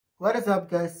What is up,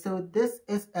 guys? So this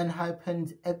is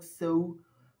Enhypen XO,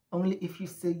 only if you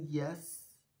say yes.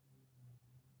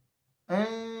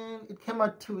 And it came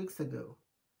out 2 weeks ago.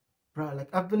 Bro, like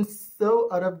I've been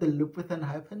so out of the loop with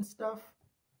Enhypen stuff.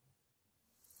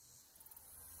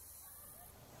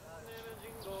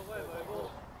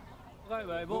 야!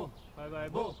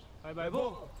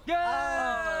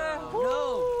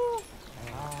 오!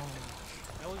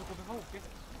 내가 먼저 고백하고 올게.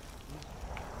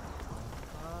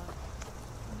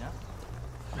 뭐냐?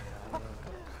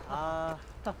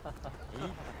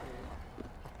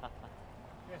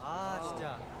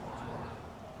 진짜.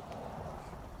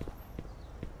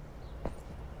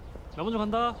 나 먼저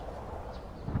간다.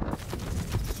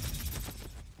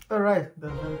 Alright, the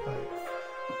vampires.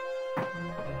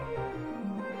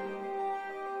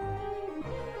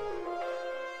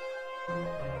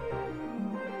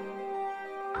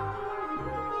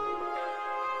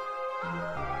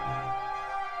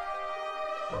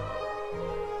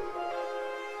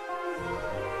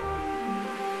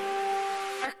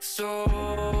 XO,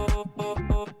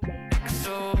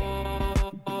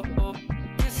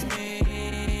 kiss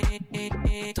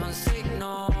me, don't say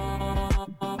no.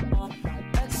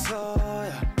 XO,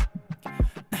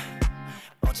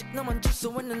 오직 너만 줄 수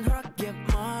있는 허락의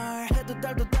말 해도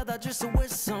달도 닫아줄 수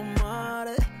있어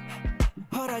말해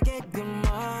허락의 그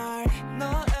말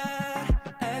너의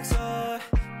XO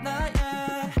나의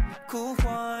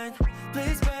구원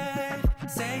Please babe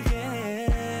say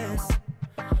yes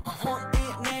혼이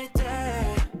내릴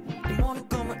때네 모든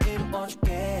꿈을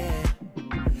이루어줄게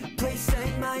Please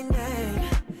say my name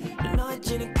난 너의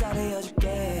진이가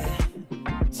되어줄게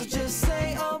So just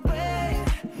say oh babe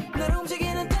날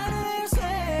움직이는 단어를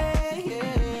say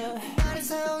yeah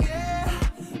말해서 yeah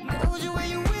내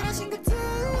우주에 유일하신 그들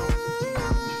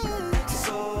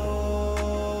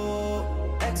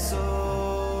XO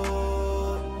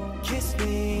kiss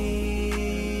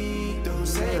me don't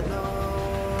say no.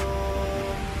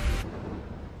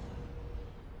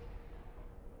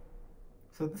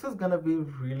 So this is gonna be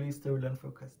really storyline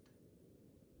focused.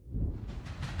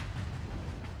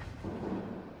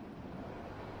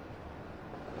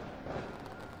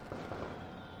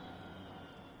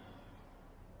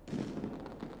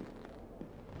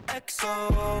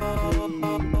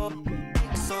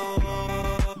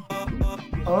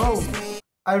 Oh,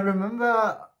 I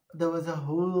remember there was a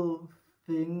whole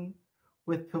thing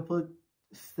with people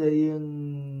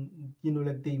saying, you know,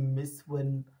 like they miss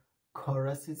when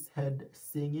chorus is heard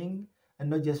singing and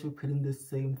not just repeating the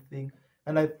same thing.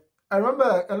 And I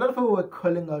remember a lot of people were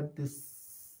calling out this,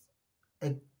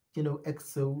 you know,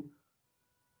 XO,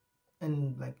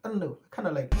 and like I don't know, kind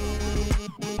of like.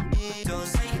 Don't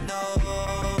say no.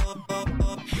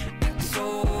 XO,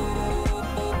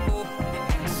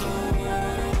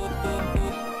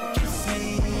 kiss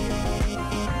me.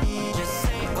 Just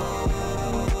say oh.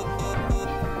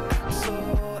 XO,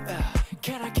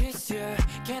 can I kiss you?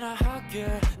 Can I hug you?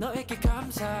 너에게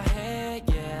감사해,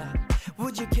 yeah.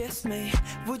 Would you kiss me?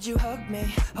 Would you hug me?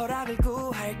 허락을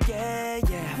구할게,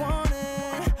 yeah. 원은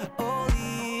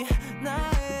only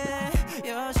나의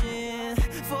여신.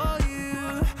 For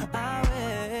you, I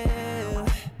will.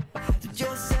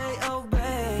 Just say oh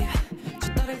babe.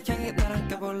 저 딸을 향해 나랑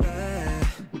가볼래.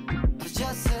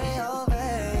 Just say oh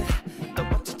babe. 너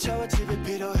멋진 차와 집이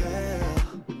필요해.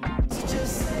 So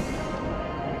just say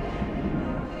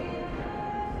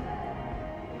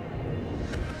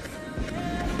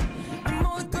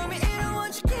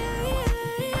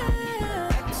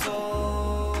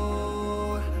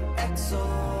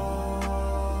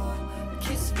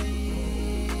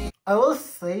I will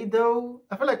say though,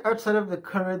 I feel like outside of the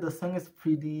chorus, the song is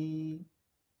pretty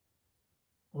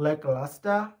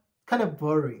lackluster, kind of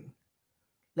boring.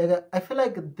 Like I feel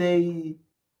like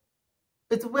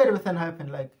it's weird with Enhypen.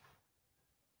 Like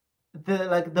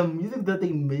the music that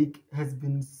they make has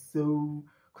been so,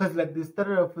 cause like they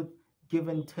started off with Give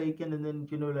and Take, and then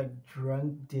you know like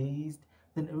Drunk Dazed.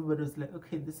 Then everybody was like,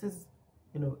 okay, this is,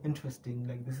 you know, interesting.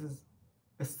 Like this is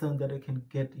a sound that I can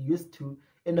get used to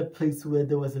in a place where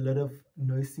there was a lot of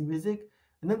noisy music.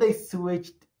 And then they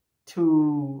switched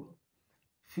to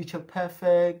Future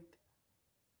Perfect.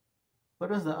 What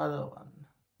was the other one?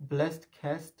 Blessed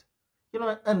Cast. You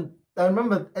know, and I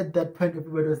remember at that point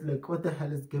everybody was like, what the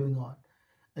hell is going on?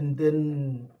 And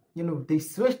then, you know, they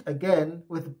switched again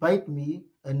with Bite Me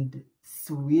and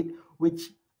Sweet,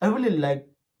 which I really like.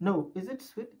 No, is it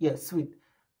Sweet? Yeah, Sweet.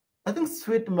 I think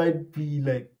Sweet might be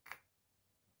like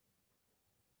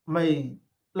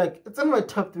it's in my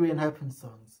top 3 Enhypen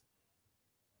songs.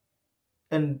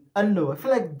 And I don't know, I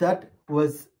feel like that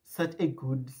was such a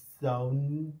good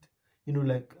sound, you know,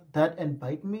 like that and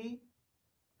Bite Me.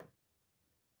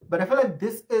 But I feel like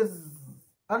this is,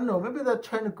 I don't know, maybe they're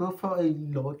trying to go for a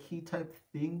low-key type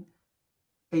thing.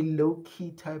 A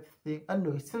low-key type thing. I don't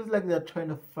know, it seems like they're trying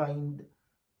to find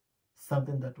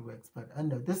something that works. But I don't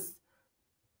know, this,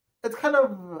 it's kind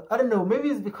of, I don't know, maybe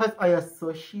it's because I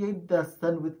associate the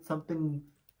sun with something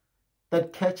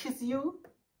that catches you.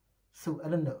 So I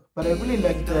don't know. But I really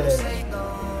like the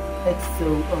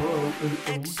XO.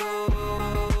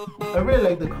 I really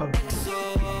like the chorus.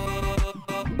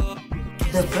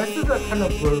 The verses are kind of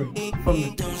boring from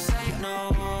the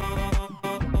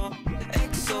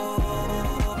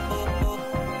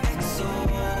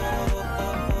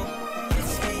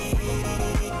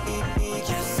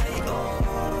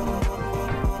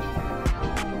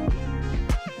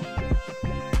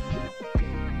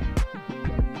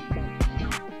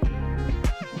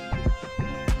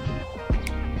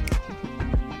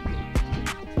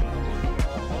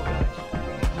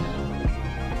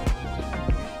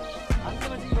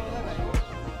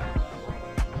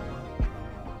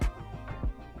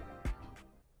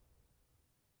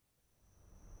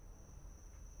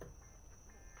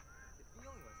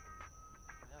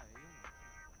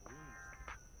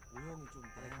오형이 좀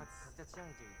각자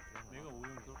취향이 좀 내가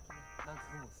오형이 그렇긴 해. 난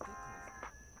그거 뭐 스테이크 먹었어.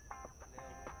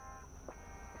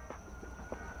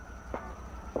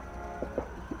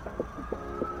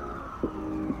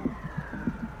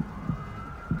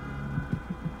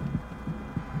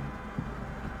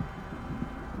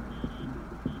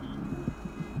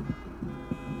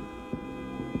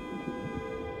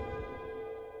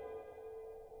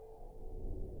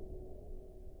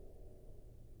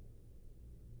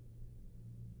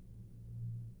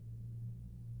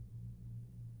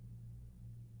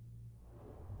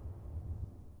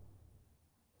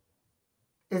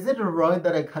 Is it wrong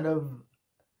that I kind of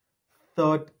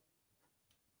thought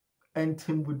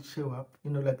Enhypen would show up,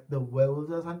 you know, like the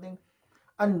werewolves or something?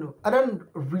 I don't know. I don't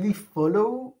really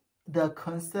follow the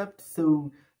concept,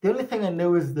 so the only thing I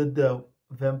know is that the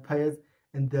vampires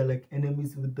and they're like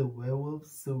enemies with the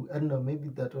werewolves. So I don't know, maybe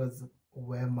that was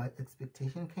where my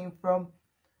expectation came from.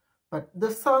 But the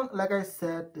song, like I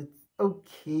said, it's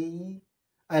okay.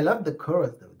 I love the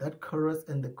chorus though. That chorus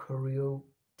and the choreo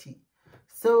T.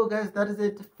 So guys, that is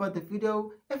it for the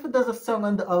video. If there's a song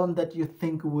on the album that you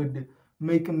think would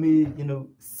make me, you know,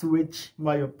 switch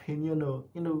my opinion, or,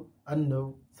 you know, I don't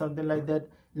know, something like that,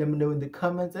 let me know in the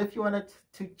comments. If you wanted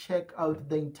to check out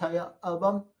the entire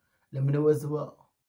album, let me know as well.